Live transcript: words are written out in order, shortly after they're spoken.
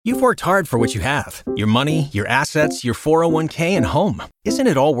You've worked hard for what you have. Your money, your assets, your 401k, and home. Isn't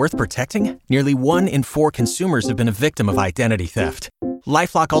it all worth protecting? Nearly 1 in 4 consumers have been a victim of identity theft.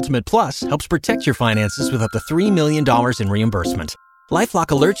 LifeLock Ultimate Plus helps protect your finances with up to $3 million in reimbursement. LifeLock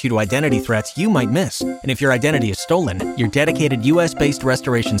alerts you to identity threats you might miss. And if your identity is stolen, your dedicated U.S.-based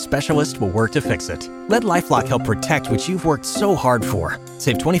restoration specialist will work to fix it. Let LifeLock help protect what you've worked so hard for.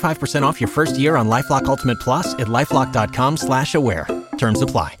 Save 25% off your first year on LifeLock Ultimate Plus at LifeLock.com/aware. Terms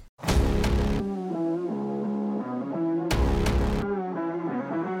apply.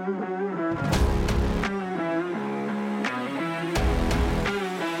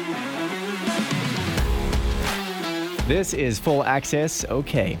 This is Full Access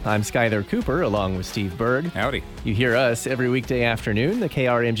OK. I'm Skyler Cooper along with Steve Berg. Howdy. You hear us every weekday afternoon, the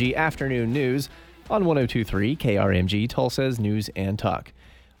KRMG Afternoon News on 102.3 KRMG, Tulsa's News and Talk.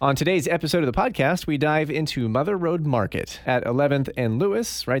 On today's episode of the podcast, we dive into Mother Road Market at 11th and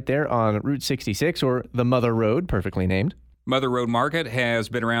Lewis, right there on Route 66, or the Mother Road, perfectly named. Mother Road Market has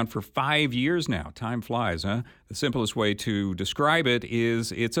been around for 5 years now. Time flies, huh? The simplest way to describe it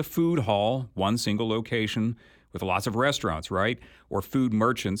is it's a food hall, one single location, with lots of restaurants, right? Or food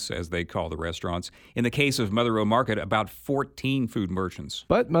merchants, as they call the restaurants. In the case of Mother Road Market, about 14 food merchants.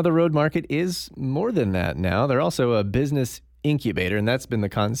 But Mother Road Market is more than that now. They're also a business incubator, and that's been the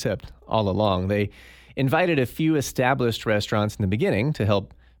concept all along. They invited a few established restaurants in the beginning to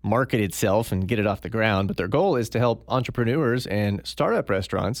help market itself and get it off the ground, but their goal is to help entrepreneurs and startup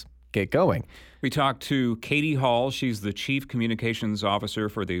restaurants get going. We talked to Katie Hall. She's the Chief Communications Officer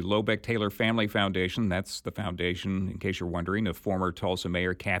for the Lobeck-Taylor Family Foundation. That's the foundation, in case you're wondering, of former Tulsa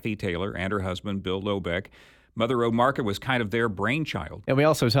Mayor Kathy Taylor and her husband, Bill Lobeck. Mother Road Market was kind of their brainchild. And we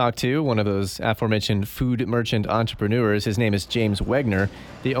also talked to one of those aforementioned food merchant entrepreneurs. His name is James Wegner,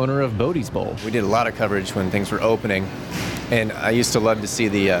 the owner of Bodie's Bowl. We did a lot of coverage when things were opening, and I used to love to see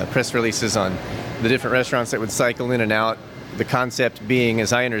the press releases on the different restaurants that would cycle in and out. The concept being,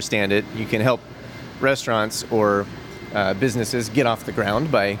 as I understand it, you can help restaurants or businesses get off the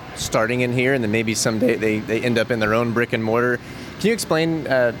ground by starting in here, and then maybe someday they end up in their own brick and mortar. Can you explain,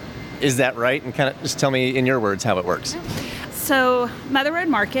 is that right? And kind of just tell me in your words how it works. So Mother Road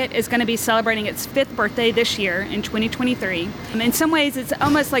Market is going to be celebrating its 5th birthday this year in 2023. In some ways, it's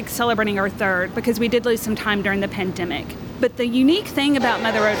almost like celebrating our 3rd because we did lose some time during the pandemic. But the unique thing about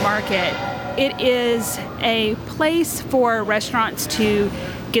Mother Road Market, it is a place for restaurants to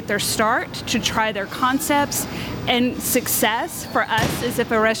get their start, to try their concepts, and success for us is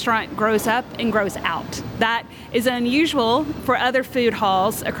if a restaurant grows up and grows out. That is unusual for other food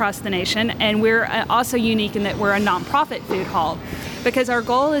halls across the nation, and we're also unique in that we're a nonprofit food hall because our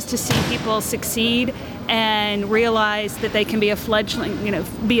goal is to see people succeed and realize that they can be a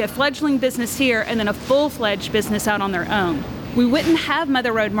fledgling business here and then a full-fledged business out on their own. We wouldn't have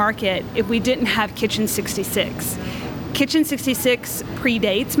Mother Road Market if we didn't have Kitchen 66. Kitchen 66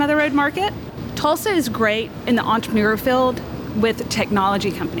 predates Mother Road Market. Tulsa is great in the entrepreneur field with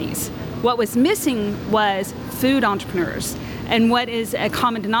technology companies. What was missing was food entrepreneurs. And what is a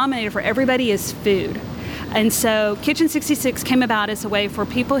common denominator for everybody is food. And so Kitchen 66 came about as a way for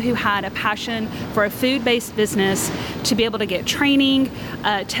people who had a passion for a food-based business to be able to get training,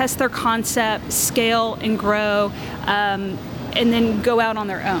 test their concept, scale and grow, and then go out on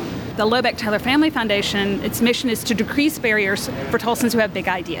their own. The Lobeck-Taylor Family Foundation, its mission is to decrease barriers for Tulsans who have big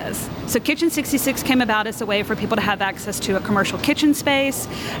ideas. So Kitchen 66 came about as a way for people to have access to a commercial kitchen space,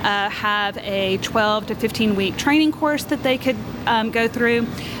 have a 12 to 15-week training course that they could go through.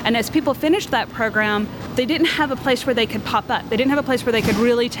 And as people finished that program, they didn't have a place where they could pop up. They didn't have a place where they could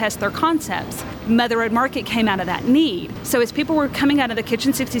really test their concepts. Mother Road Market came out of that need. So as people were coming out of the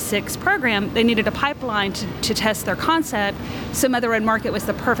Kitchen 66 program, they needed a pipeline to test their concept. So Mother Road Market was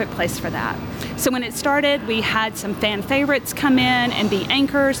the perfect place for that. So when it started, we had some fan favorites come in and be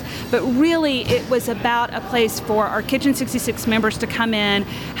anchors, but really it was about a place for our Kitchen 66 members to come in,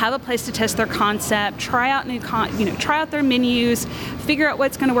 have a place to test their concept, try out try out their menus, figure out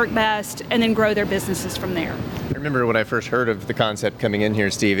what's going to work best, and then grow their businesses from there. I remember when I first heard of the concept coming in here,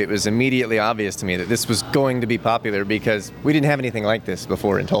 Steve, it was immediately obvious to me that this was going to be popular because we didn't have anything like this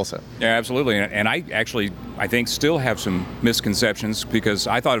before in Tulsa. Yeah, absolutely. And I think still have some misconceptions because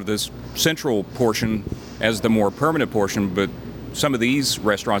I thought of this central portion as the more permanent portion, but some of these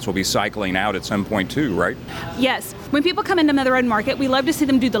restaurants will be cycling out at some point too, right? Yes. When people come into Mother Road Market, we love to see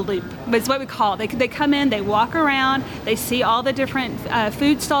them do the loop. It's what we call it. They come in, they walk around, they see all the different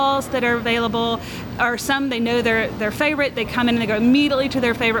food stalls that are available, or some they know their favorite. They come in and they go immediately to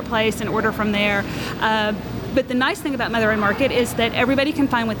their favorite place and order from there. But the nice thing about Mother Road Market is that everybody can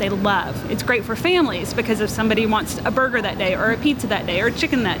find what they love. It's great for families because if somebody wants a burger that day, or a pizza that day, or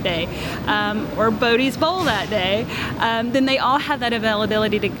chicken that day, or Bodie's Bowl that day, then they all have that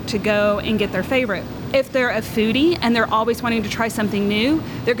availability to go and get their favorite. If they're a foodie and they're always wanting to try something new,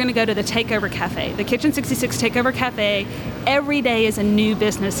 they're going to go to the Takeover Cafe. The Kitchen 66 Takeover Cafe, every day is a new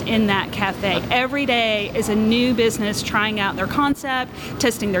business in that cafe. Every day is a new business trying out their concept,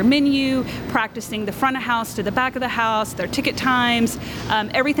 testing their menu, practicing the front of house to the back of the house, their ticket times,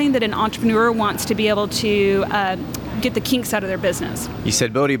 everything that an entrepreneur wants to be able to get the kinks out of their business. You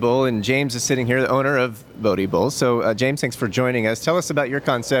said Bodie Bowl, and James is sitting here, the owner of Bodie Bowl. So, James, thanks for joining us. Tell us about your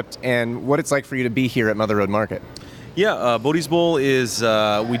concept and what it's like for you to be here at Mother Road Market. Yeah, Bodie's Bowl is,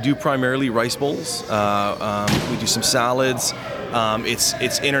 we do primarily rice bowls. We do some salads.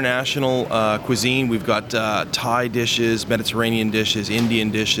 It's international cuisine. We've got Thai dishes, Mediterranean dishes, Indian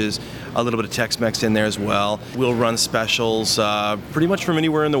dishes, a little bit of Tex-Mex in there as well. We'll run specials pretty much from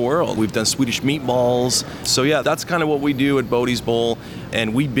anywhere in the world. We've done Swedish meatballs. So yeah, that's kind of what we do at Bodie's Bowl.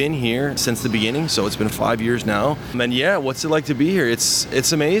 And we've been here since the beginning, so it's been 5 years now. And yeah, what's it like to be here?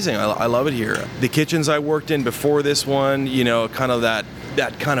 It's amazing. I love it here. The kitchens I worked in before this one, kind of that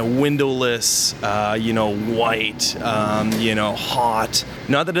kind of windowless, white, hot.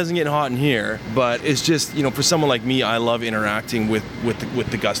 Not that it doesn't get hot in here, but it's just, for someone like me, I love interacting with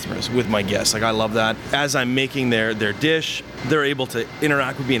the customers, with my guests. Like, I love that. As I'm making their dish, they're able to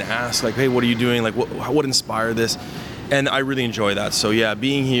interact with me and ask, like, hey, what are you doing? Like, what inspired this? And I really enjoy that. So yeah,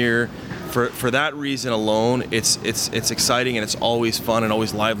 being here, for that reason alone, it's exciting and it's always fun and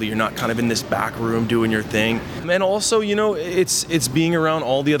always lively. You're not kind of in this back room doing your thing. And also, it's being around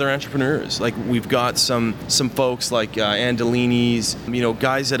all the other entrepreneurs. Like, we've got some folks like Ann Delaney's,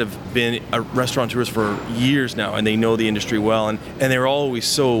 guys that have been restaurateurs for years now, and they know the industry well, and they're always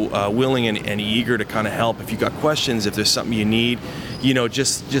so willing and eager to kind of help. If you've got questions, if there's something you need.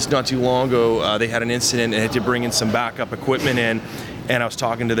 Just not too long ago, they had an incident and had to bring in some backup equipment in. And I was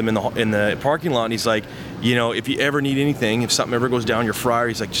talking to them in the parking lot, and he's like, if you ever need anything, if something ever goes down your fryer,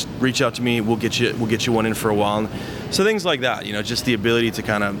 he's like, just reach out to me. We'll get you one in for a while. And so things like that, just the ability to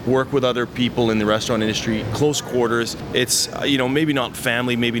kind of work with other people in the restaurant industry, close quarters. It's maybe not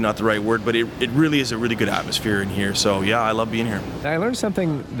family, maybe not the right word, but it really is a really good atmosphere in here. So yeah, I love being here. I learned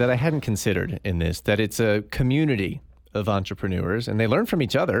something that I hadn't considered in this, that it's a community of entrepreneurs, and they learn from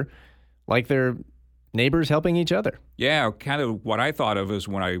each other, like they're neighbors helping each other. Yeah, kind of what I thought of is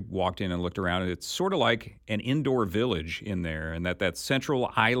when I walked in and looked around, it's sort of like an indoor village in there, and that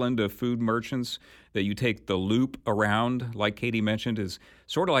central island of food merchants that you take the loop around, like Katie mentioned, is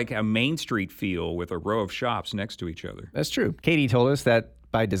sort of like a Main Street feel with a row of shops next to each other. That's true. Katie told us that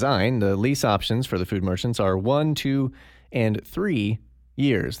by design, the lease options for the food merchants are 1, 2, and 3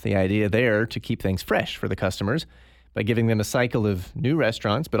 years. The idea there to keep things fresh for the customers by giving them a cycle of new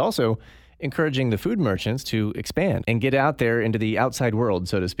restaurants, but also encouraging the food merchants to expand and get out there into the outside world,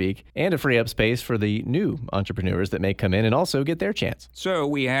 so to speak, and to free up space for the new entrepreneurs that may come in and also get their chance. So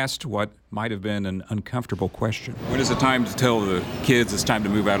we asked what might have been an uncomfortable question. When is it time to tell the kids it's time to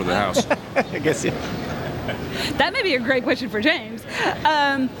move out of the house? I guess, yeah. That may be a great question for James.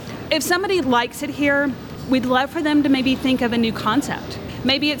 If somebody likes it here, we'd love for them to maybe think of a new concept.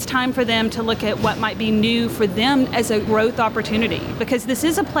 Maybe it's time for them to look at what might be new for them as a growth opportunity, because this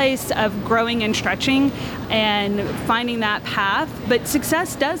is a place of growing and stretching and finding that path, but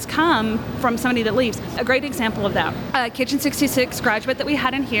success does come from somebody that leaves. A great example of that, Kitchen 66 graduate that we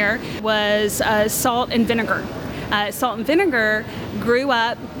had in here was Salt and Vinegar. Salt and Vinegar grew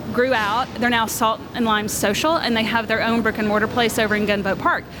out. They're now Salt and Lime Social, and they have their own brick and mortar place over in Gunboat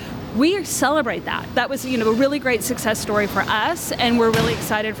Park. We celebrate that. That was, a really great success story for us, and we're really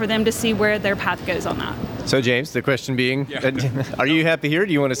excited for them to see where their path goes on that. So, James, the question being, are you happy here?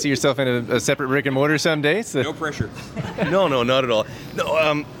 Do you want to see yourself in a separate brick and mortar someday? So... No pressure. No, not at all.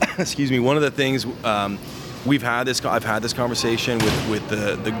 No, excuse me. One of the things I've had this conversation with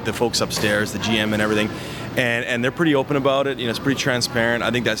the folks upstairs, the GM and everything, and they're pretty open about it. It's pretty transparent.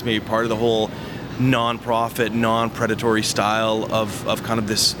 I think that's maybe part of the whole non-profit, non-predatory style of kind of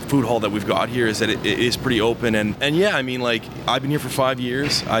this food hall that we've got here, is that it is pretty open. And yeah, I've been here for 5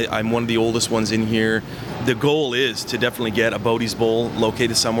 years. I'm one of the oldest ones in here. The goal is to definitely get a Bodie's Bowl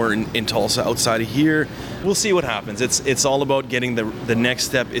located somewhere in Tulsa outside of here. We'll see what happens. It's all about getting the next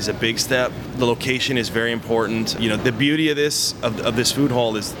step is a big step. The location is very important. The beauty of this food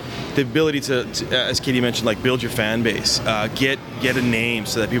hall is the ability to, as Katie mentioned, like build your fan base, get a name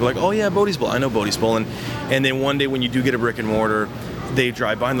so that people are like, oh yeah, Bodie's Bowl, I know Bodie's Bowl, and then one day when you do get a brick and mortar, they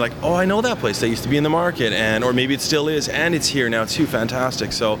drive by and they're like, oh, I know that place that used to be in the market, or maybe it still is, and it's here now too.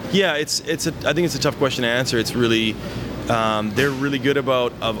 Fantastic. So yeah, I think it's a tough question to answer. It's really, they're really good of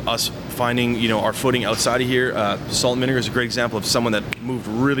us finding, our footing outside of here. Salt and Vinegar is a great example of someone that moved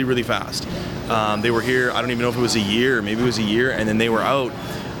really, really fast. They were here, I don't even know if it was a year, maybe it was a year, and then they were out.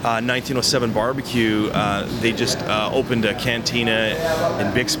 1907 Barbecue, they just opened a cantina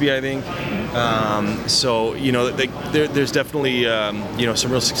in Bixby, I think. So, there's definitely,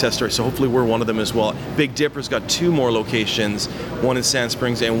 some real success stories. So hopefully we're one of them as well. Big Dipper's got 2 more locations, one in Sand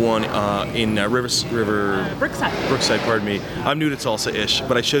Springs and one in Brookside, pardon me. I'm new to Tulsa-ish,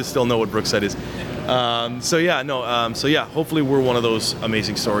 but I should still know what Brookside is. Hopefully we're one of those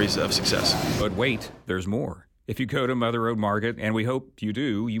amazing stories of success. But wait, there's more. If you go to Mother Road Market, and we hope you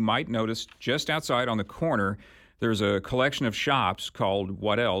do, you might notice just outside on the corner, there's a collection of shops called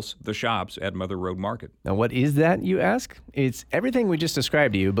What Else? The Shops at Mother Road Market. Now, what is that, you ask? It's everything we just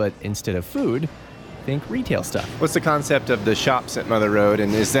described to you, but instead of food, think retail stuff. What's the concept of the shops at Mother Road,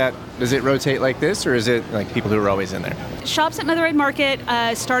 and does it rotate like this, or is it like people who are always in there? Shops at Mother Road Market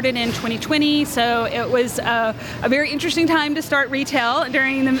started in 2020, so it was a very interesting time to start retail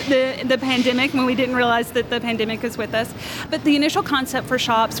during the pandemic, when we didn't realize that the pandemic is with us. But the initial concept for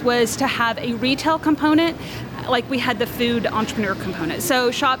shops was to have a retail component, like we had the food entrepreneur component.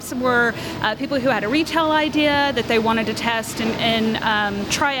 So shops were people who had a retail idea that they wanted to test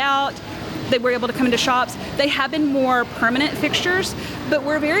and try out. They were able to come into shops. They have been more permanent fixtures, but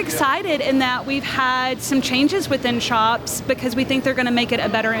we're very excited in that we've had some changes within shops because we think they're going to make it a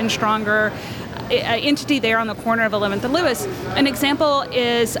better and stronger entity there on the corner of 11th and Lewis. An example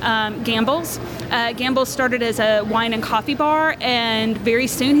is Gamble's. Gamble's started as a wine and coffee bar, and very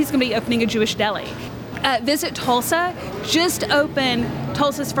soon he's going to be opening a Jewish deli. Visit Tulsa just opened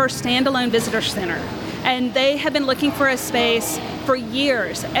Tulsa's first standalone visitor center. And they have been looking for a space for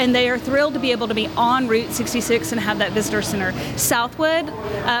years, and they are thrilled to be able to be on Route 66 and have that visitor center. Southwood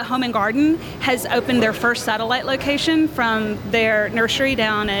Home and Garden has opened their first satellite location from their nursery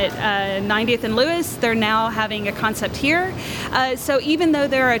down at 90th and Lewis. They're now having a concept here. So even though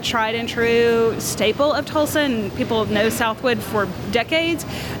they're a tried and true staple of Tulsa and people know Southwood for decades,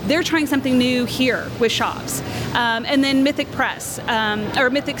 they're trying something new here with shops. And then Mythic Press,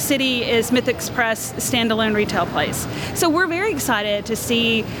 or Mythic City is Mythic's Press standalone retail place. So we're very excited to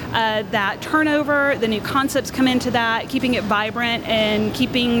see that turnover, the new concepts come into that, keeping it vibrant and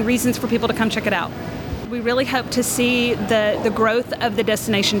keeping reasons for people to come check it out. We really hope to see the growth of the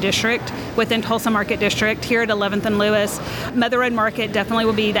destination district within Tulsa Market District here at 11th and Lewis. Mother Road Market definitely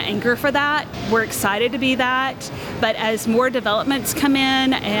will be the anchor for that. We're excited to be that, but as more developments come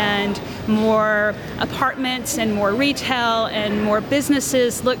in and more apartments and more retail and more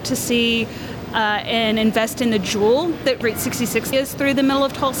businesses look to see and invest in the jewel that Route 66 is through the middle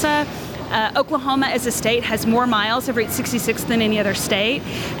of Tulsa. Oklahoma as a state has more miles of Route 66 than any other state,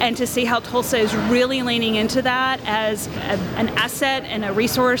 and to see how Tulsa is really leaning into that as an asset and a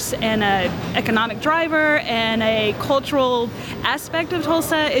resource and an economic driver and a cultural aspect of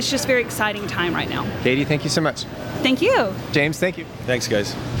Tulsa, it's just a very exciting time right now. Katie, thank you so much. Thank you. James, thank you. Thanks,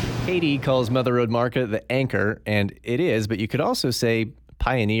 guys. Katie calls Mother Road Market the anchor, and it is, but you could also say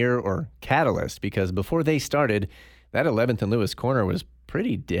pioneer or catalyst, because before they started, that 11th and Lewis corner was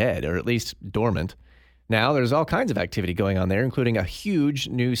pretty dead, or at least dormant. Now there's all kinds of activity going on there, including a huge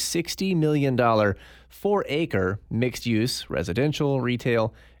new $60 million 4-acre mixed-use residential,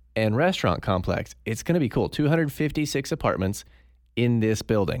 retail, and restaurant complex. It's going to be cool. 256 apartments in this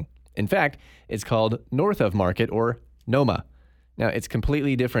building. In fact, it's called North of Market, or NOMA. Now, it's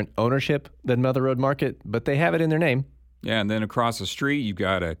completely different ownership than Mother Road Market, but they have it in their name. Yeah, and then across the street, you've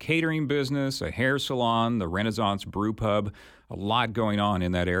got a catering business, a hair salon, the Renaissance Brew Pub. A lot going on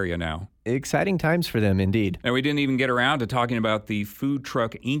in that area now. Exciting times for them, indeed. And we didn't even get around to talking about the food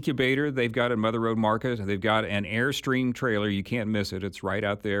truck incubator they've got at Mother Road Market. They've got an Airstream trailer. You can't miss it. It's right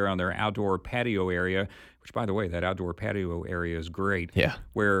out there on their outdoor patio area, which, by the way, that outdoor patio area is great. Yeah.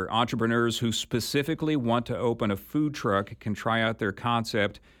 Where entrepreneurs who specifically want to open a food truck can try out their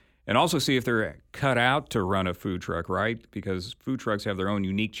concept and also see if they're cut out to run a food truck, right? Because food trucks have their own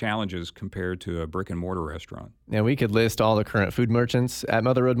unique challenges compared to a brick and mortar restaurant. Now, we could list all the current food merchants at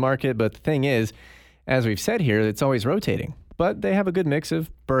Mother Road Market, but the thing is, as we've said here, it's always rotating. But they have a good mix of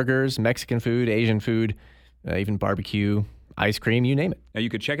burgers, Mexican food, Asian food, even barbecue, ice cream, you name it. Now, you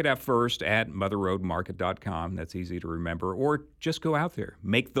could check it out first at motherroadmarket.com. That's easy to remember. Or just go out there.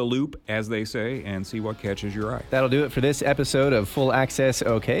 Make the loop, as they say, and see what catches your eye. That'll do it for this episode of Full Access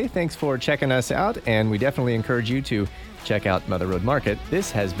OK. Thanks for checking us out, and we definitely encourage you to check out Mother Road Market. This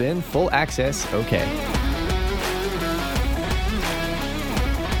has been Full Access OK.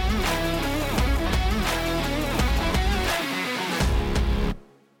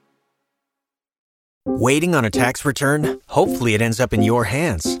 Waiting on a tax return? Hopefully it ends up in your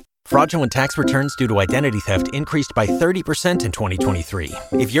hands. Fraudulent tax returns due to identity theft increased by 30% in 2023.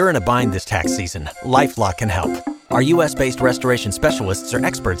 If you're in a bind this tax season, LifeLock can help. Our U.S.-based restoration specialists are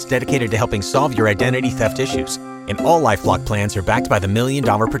experts dedicated to helping solve your identity theft issues. And all LifeLock plans are backed by the $1 Million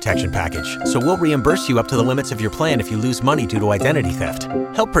Protection Package. So we'll reimburse you up to the limits of your plan if you lose money due to identity theft.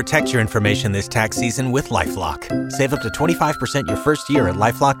 Help protect your information this tax season with LifeLock. Save up to 25% your first year at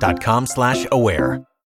LifeLock.com/aware.